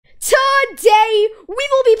Today, we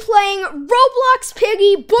will be playing Roblox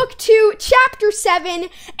Piggy Book 2, Chapter 7,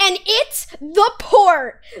 and it's the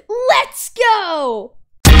port. Let's go!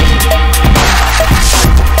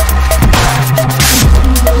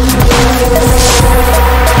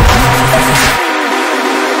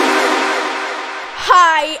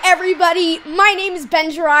 Hi everybody, my name is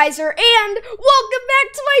Benjerizer and welcome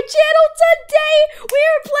back to my channel. Today we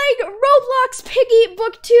are playing Roblox Piggy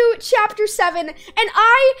Book 2 Chapter 7 and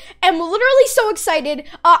I am literally so excited.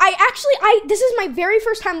 This is my very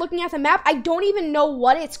first time looking at the map. I don't even know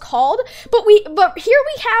what it's called, but here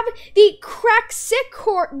we have the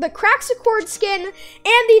Craxicord skin and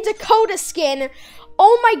the Dakota skin.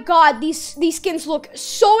 Oh my god, these skins look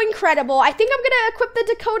so incredible. I think I'm gonna equip the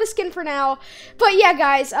Dakota skin for now. But yeah,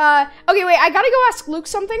 guys, okay, wait, I gotta go ask Luke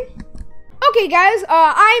something. Okay, guys,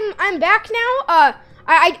 I'm back now.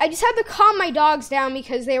 I just had to calm my dogs down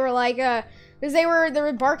because they were like, because they were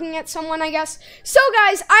barking at someone, I guess. So,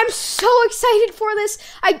 guys, I'm so excited for this.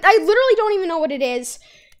 I literally don't even know what it is.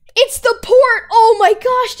 It's the port! Oh my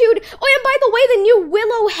gosh, dude! Oh, and by the way, the new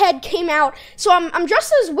Willow head came out, so I'm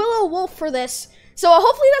dressed as Willow Wolf for this. So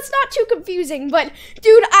hopefully that's not too confusing, but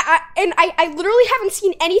dude, I literally haven't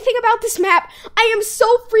seen anything about this map. I am so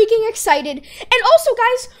freaking excited. And also,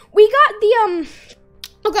 guys, we got the,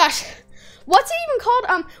 oh gosh, what's it even called?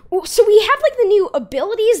 So we have like the new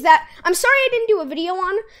abilities that, I'm sorry I didn't do a video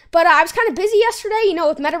on, but I was kind of busy yesterday, you know,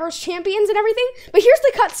 with Metaverse Champions and everything. But here's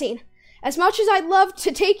the cutscene. As much as I'd love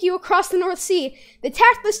to take you across the North Sea, the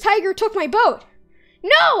tactless tiger took my boat.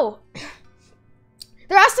 No!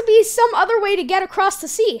 There has to be some other way to get across the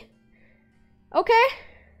sea. Okay?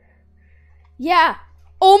 Yeah.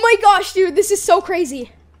 Oh my gosh, dude, this is so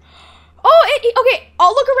crazy. Oh, okay,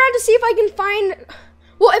 I'll look around to see if I can find,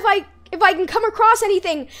 well, if I can come across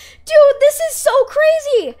anything. Dude, this is so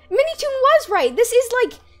crazy. Minitoon was right. This is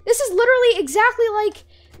literally exactly like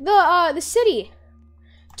the city.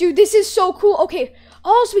 Dude, this is so cool. Okay.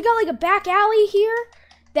 Oh, so we got like a back alley here.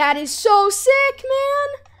 That is so sick,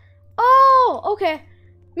 man. Oh, okay.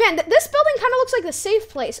 Man, this building kind of looks like the safe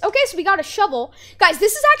place. Okay, so we got a shovel. Guys,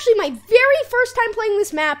 this is actually my very first time playing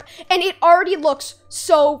this map, and it already looks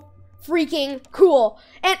so freaking cool.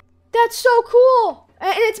 And that's so cool.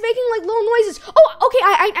 And it's making like little noises. Oh, okay,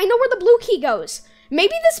 I know where the blue key goes.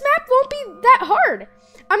 Maybe this map won't be that hard.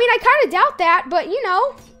 I mean, I kind of doubt that, but you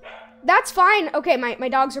know, that's fine. Okay, my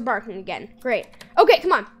dogs are barking again. Great. Okay,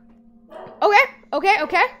 come on. Okay.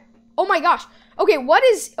 Oh my gosh. Okay, what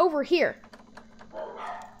is over here?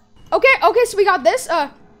 Okay, so we got this, oh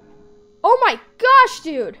my gosh,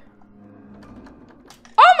 dude.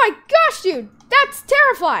 Oh my gosh, dude, that's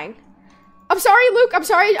terrifying. I'm sorry, Luke, I'm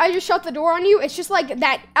sorry I just shut the door on you. It's just like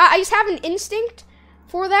that, I just have an instinct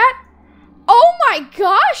for that. Oh my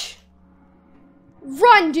gosh.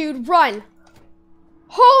 Run, dude, run.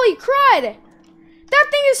 Holy crud. That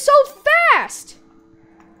thing is so fast.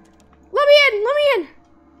 Let me in.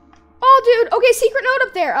 Oh, dude, okay, secret note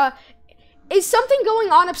up there, is something going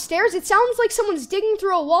on upstairs? It sounds like someone's digging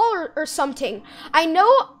through a wall or something. I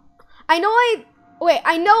know,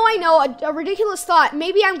 a ridiculous thought.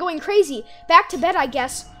 Maybe I'm going crazy. Back to bed, I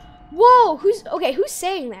guess. Whoa, who's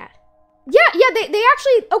saying that? Yeah, they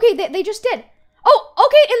actually, okay, they just did. Oh,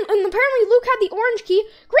 okay, and apparently Luke had the orange key.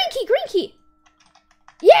 Green key.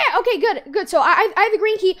 Yeah, okay, good. So I have the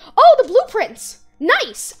green key. Oh, the blueprints.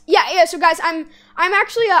 Nice. Yeah, so guys, I'm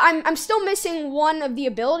actually, I'm still missing one of the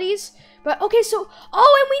abilities. But, okay, so,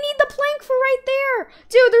 oh, and we need the plank for right there.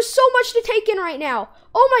 Dude, there's so much to take in right now.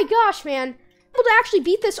 Oh my gosh, man. We're able to actually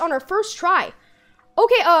beat this on our first try.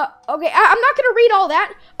 Okay, okay, I'm not gonna read all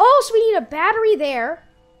that. Oh, so we need a battery there.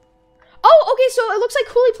 Oh, okay, so it looks like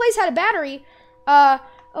Cooley Place had a battery.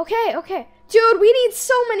 Okay. Dude, we need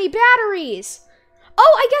so many batteries.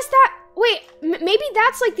 Oh, I guess that, wait, maybe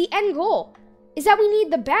that's like the end goal. Is that we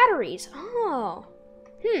need the batteries. Oh,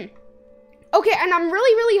 Okay, and I'm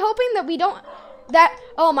really hoping that we don't,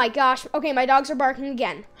 oh my gosh. Okay, my dogs are barking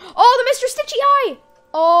again. Oh, the Mr. Stitchy eye.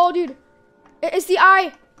 Oh, dude. It's the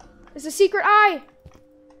eye. It's the secret eye.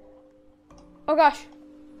 Oh gosh.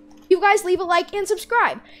 You guys leave a like and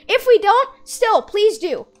subscribe. If we don't, still, please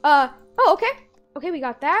do. Oh, okay. Okay, we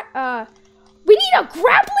got that. We need a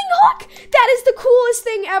grappling hook. That is the coolest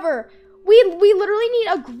thing ever. We literally need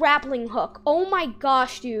a grappling hook. Oh my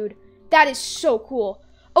gosh, dude. That is so cool.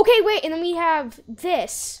 Okay, wait, and then we have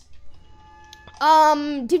this.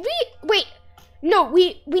 Did we, wait, no,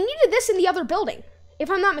 we needed this in the other building, if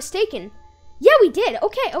I'm not mistaken. Yeah, we did.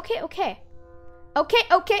 Okay.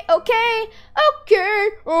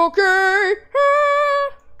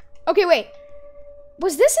 Okay, wait.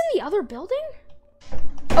 Was this in the other building?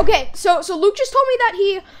 Okay, so Luke just told me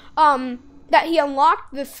that he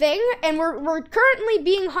unlocked the thing, and we're currently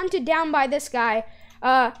being hunted down by this guy.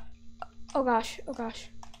 Oh gosh.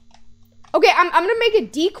 Okay, I'm gonna make a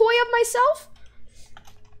decoy of myself.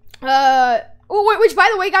 Which by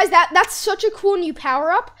the way, guys, that's such a cool new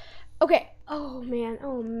power up. Okay. Oh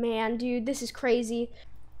man, dude, this is crazy.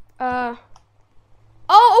 Oh,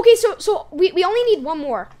 okay, so we only need one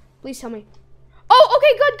more. Please tell me. Oh,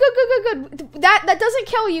 okay, good. That doesn't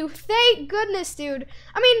kill you. Thank goodness, dude.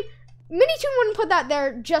 I mean, Minitoon wouldn't put that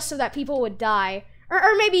there just so that people would die.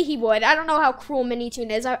 Or maybe he would. I don't know how cruel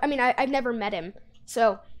Minitoon is. I mean, I've never met him.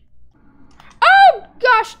 So. Oh,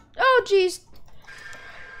 gosh. Oh, jeez.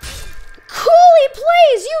 Coolly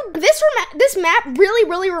plays, you. This map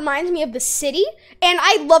really reminds me of the city. And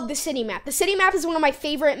I love the city map. The city map is one of my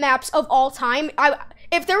favorite maps of all time.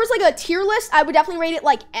 If there was like a tier list, I would definitely rate it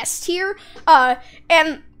like S tier.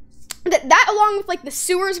 And that along with like the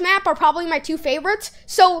sewers map are probably my two favorites.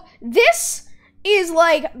 So this is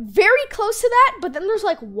like very close to that, but then there's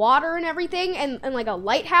like water and everything and like a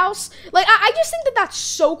lighthouse. Like I just think that that's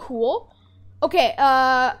so cool. Okay,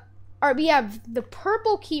 all right, we have the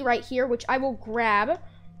purple key right here, which I will grab.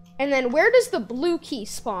 And then where does the blue key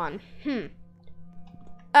spawn?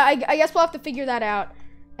 I guess we'll have to figure that out.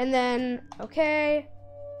 And then, okay.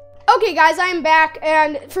 Okay, guys, I'm back,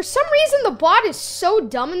 and for some reason the bot is so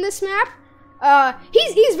dumb in this map.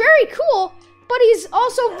 He's very cool, but he's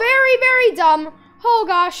also very dumb. Oh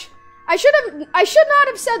gosh, I should not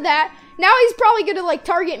have said that. Now he's probably gonna like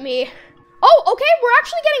target me. Oh, okay, we're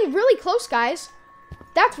actually getting really close, guys.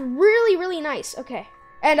 That's really nice. Okay,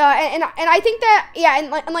 and I think that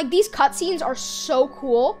and like these cutscenes are so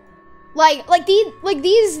cool. Like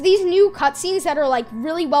these new cutscenes that are like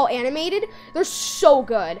really well animated. They're so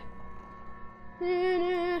good.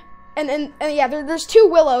 And yeah, there's two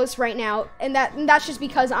Willows right now, and that's just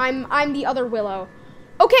because I'm the other Willow.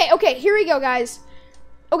 Okay, here we go, guys.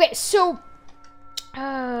 Okay, so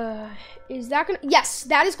is that gonna? Yes,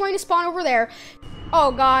 that is going to spawn over there.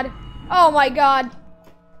 Oh god. Oh my god.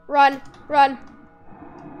 Run.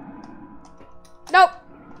 Nope.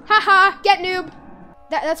 Haha. Get noob.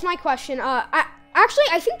 That's my question. I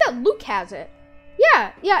think that Luke has it.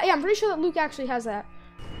 Yeah. I'm pretty sure that Luke actually has that.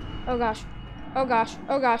 Oh gosh.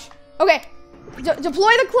 Okay.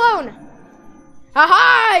 Deploy the clone.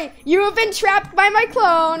 Aha! You have been trapped by my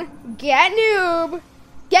clone. Get noob.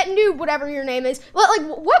 Whatever your name is. Like,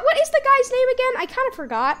 what is the guy's name again? I kind of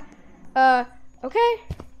forgot. Okay.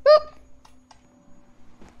 Boop.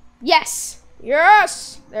 Yes.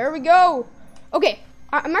 There we go. Okay.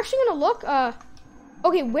 I'm actually gonna look.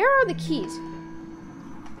 Okay, where are the keys?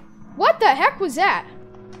 What the heck was that?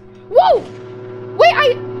 Whoa!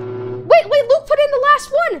 Wait, Luke put in the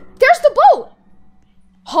last one. There's the boat.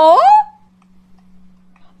 Huh?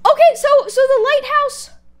 Okay, so the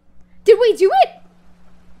lighthouse. Did we do it?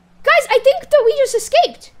 Guys, I think that we just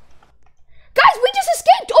escaped. Guys, we just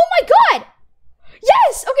escaped. Oh my god.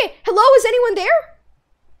 Yes. Okay, hello, is anyone there?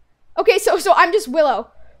 Okay, so I'm just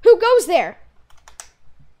Willow. Who goes there?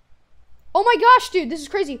 Oh my gosh, dude, this is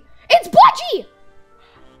crazy. It's Budgie!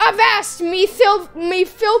 Avast, me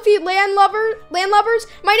filthy landlubbers.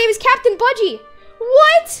 My name is Captain Budgie.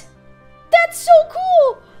 What? That's so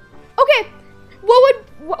cool. Okay, what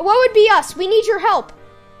would be us? We need your help.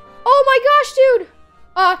 Oh my gosh, dude.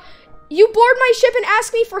 You board my ship and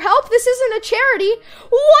ask me for help? This isn't a charity.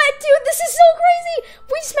 What, dude? This is so crazy.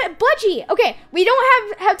 We just met Budgie. Okay, we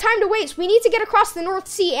don't have time to waste. We need to get across the North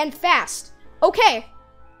Sea and fast. Okay.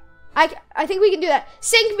 I think we can do that.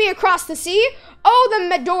 Sink me across the sea? Oh, the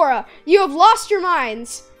Medora. You have lost your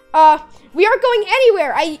minds. We aren't going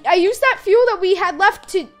anywhere. I used that fuel that we had left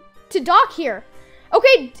to dock here.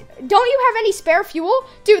 Okay, don't you have any spare fuel?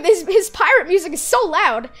 Dude, his pirate music is so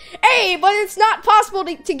loud. Hey, but it's not possible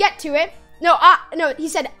to get to it. No, he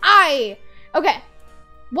said I. Okay,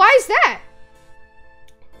 why is that?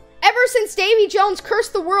 Ever since Davy Jones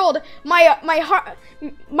cursed the world, my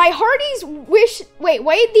hearties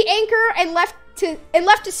weighed the anchor and left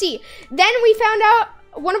to sea. Then we found out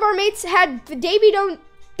one of our mates had the Davy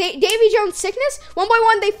Jones sickness. One by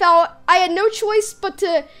one, they fell. I had no choice but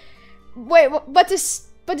to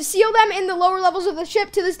seal them in the lower levels of the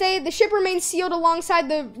ship. To this day, the ship remains sealed alongside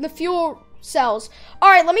the fuel cells.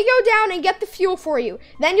 All right, let me go down and get the fuel for you.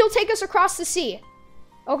 Then you'll take us across the sea.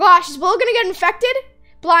 Oh gosh, is Willow gonna get infected?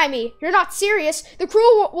 Blimey, you're not serious. The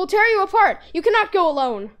crew will tear you apart. You cannot go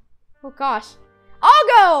alone. Oh gosh. I'll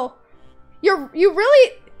go! You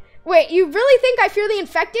really think I fear the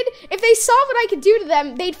infected? If they saw what I could do to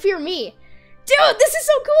them, they'd fear me. Dude, this is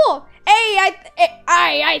so cool. Hey,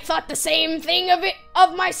 I thought the same thing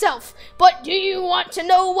of myself. But do you want to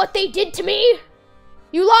know what they did to me?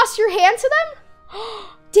 You lost your hand to them?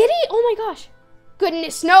 Did he? Oh my gosh.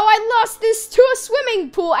 Goodness, no, I lost this to a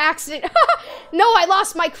swimming pool accident. No, I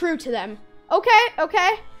lost my crew to them. Okay,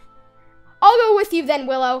 okay. I'll go with you then,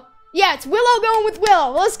 Willow. Yeah, it's Willow going with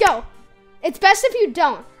Willow. Let's go. It's best if you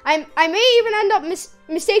don't. I may even end up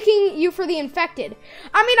mistaking you for the infected.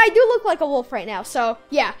 I mean, I do look like a wolf right now, so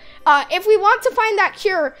yeah. If we want to find that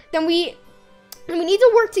cure, then we need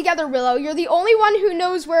to work together, Willow. You're the only one who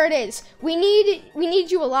knows where it is. We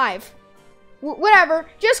need you alive. Whatever.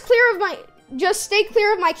 Just stay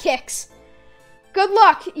clear of my kicks. Good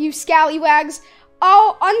luck, you scallywags.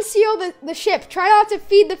 I'll unseal the ship. Try not to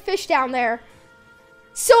feed the fish down there.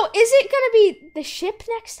 So, is it gonna be the ship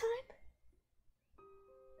next time?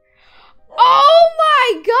 Oh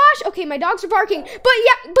my gosh! Okay, my dogs are barking. But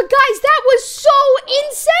yeah, but guys, that was so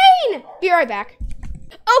insane! Be right back.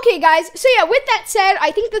 Okay, guys, so yeah, with that said,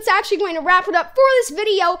 I think that's actually going to wrap it up for this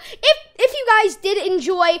video. If you guys did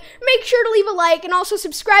enjoy, make sure to leave a like and also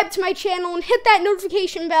subscribe to my channel and hit that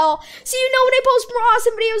notification bell so you know when I post more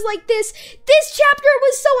awesome videos like this. This chapter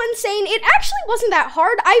was so insane. It actually wasn't that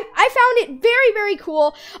hard. I found it very, very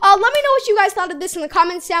cool. Let me know what you guys thought of this in the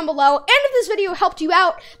comments down below. And if this video helped you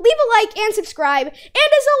out, leave a like and subscribe. And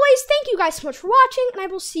as always, thank you guys so much for watching, and I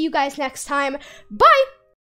will see you guys next time. Bye!